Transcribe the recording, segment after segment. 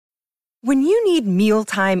When you need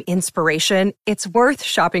mealtime inspiration, it's worth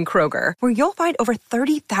shopping Kroger, where you'll find over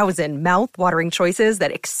 30,000 mouth-watering choices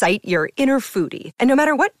that excite your inner foodie. And no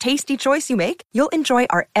matter what tasty choice you make, you'll enjoy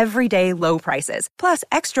our everyday low prices, plus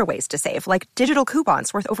extra ways to save, like digital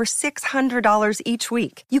coupons worth over $600 each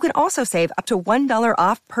week. You can also save up to $1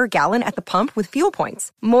 off per gallon at the pump with fuel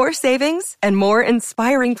points. More savings and more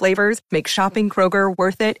inspiring flavors make shopping Kroger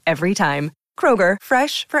worth it every time. Kroger,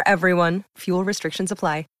 fresh for everyone. Fuel restrictions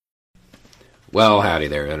apply. Well, howdy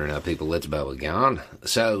there, Internet people. It's Beau again.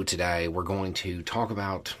 So today we're going to talk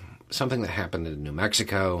about something that happened in New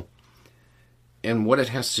Mexico and what it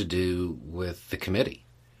has to do with the committee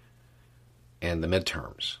and the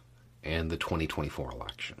midterms and the 2024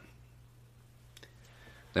 election.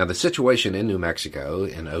 Now, the situation in New Mexico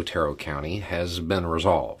in Otero County has been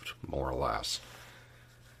resolved, more or less.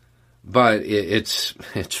 But it's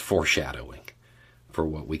foreshadowing for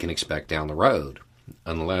what we can expect down the road,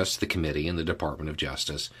 unless the committee and the Department of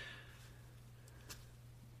Justice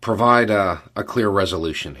provide a clear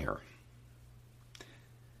resolution here.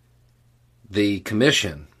 The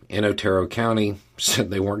commission in Otero County said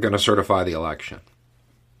they weren't going to certify the election.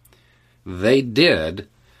 They did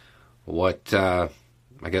what I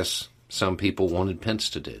guess some people wanted Pence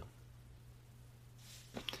to do.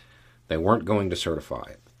 They weren't going to certify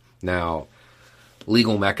it. Now,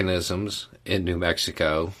 legal mechanisms in New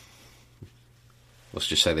Mexico, let's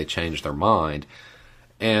just say they changed their mind,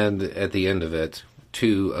 and at the end of it,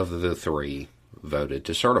 2 of the 3 voted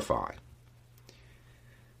to certify.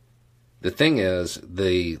 The thing is,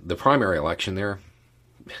 the primary election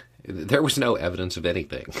there was no evidence of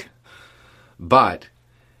anything. But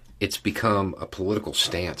it's become a political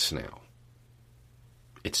stance now.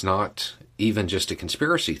 It's not even just a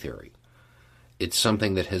conspiracy theory. It's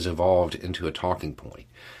something that has evolved into a talking point.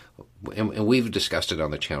 And we've discussed it on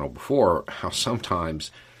the channel before, how sometimes,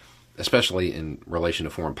 especially in relation to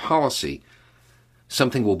foreign policy,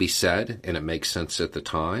 something will be said and it makes sense at the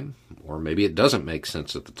time, or maybe it doesn't make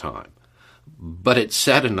sense at the time. But it's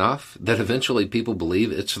said enough that eventually people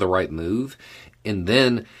believe it's the right move, and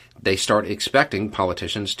then they start expecting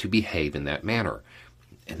politicians to behave in that manner.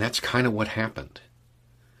 And that's kind of what happened.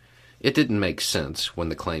 It didn't make sense when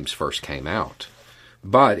the claims first came out,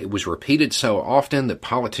 but it was repeated so often that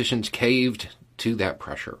politicians caved to that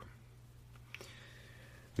pressure.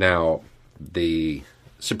 Now, the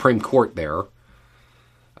Supreme Court there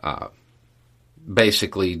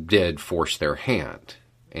basically did force their hand,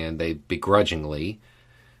 and they begrudgingly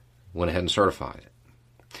went ahead and certified it.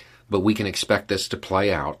 But we can expect this to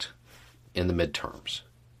play out in the midterms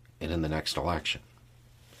and in the next election.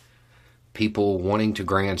 People wanting to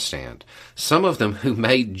grandstand. Some of them who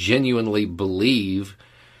may genuinely believe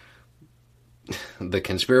the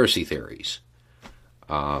conspiracy theories.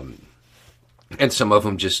 And some of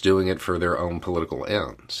them just doing it for their own political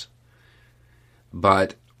ends.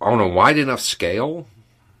 But on a wide enough scale,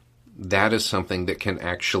 that is something that can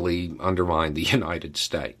actually undermine the United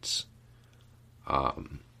States.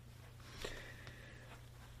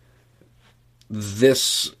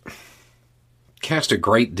 This cast a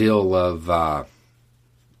great deal of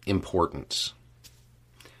importance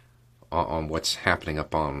on what's happening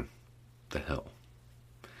up on the Hill,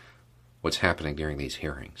 what's happening during these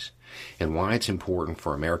hearings, and why it's important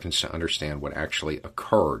for Americans to understand what actually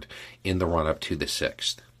occurred in the run-up to the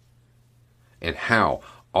 6th, and how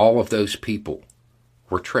all of those people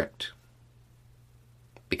were tricked.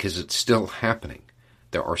 Because it's still happening.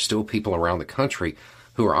 There are still people around the country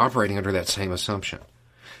who are operating under that same assumption.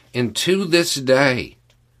 And to this day,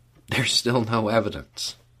 there's still no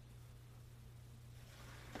evidence.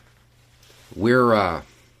 We're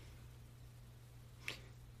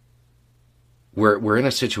in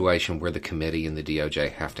a situation where the committee and the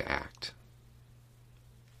DOJ have to act.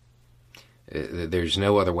 There's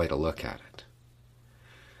no other way to look at it.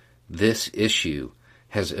 This issue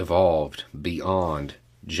has evolved beyond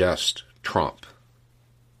just Trump.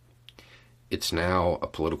 It's now a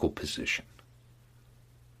political position.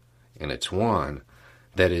 And it's one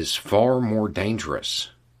that is far more dangerous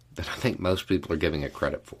than I think most people are giving it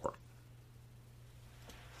credit for.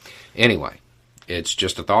 Anyway, it's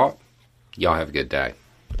just a thought. Y'all have a good day.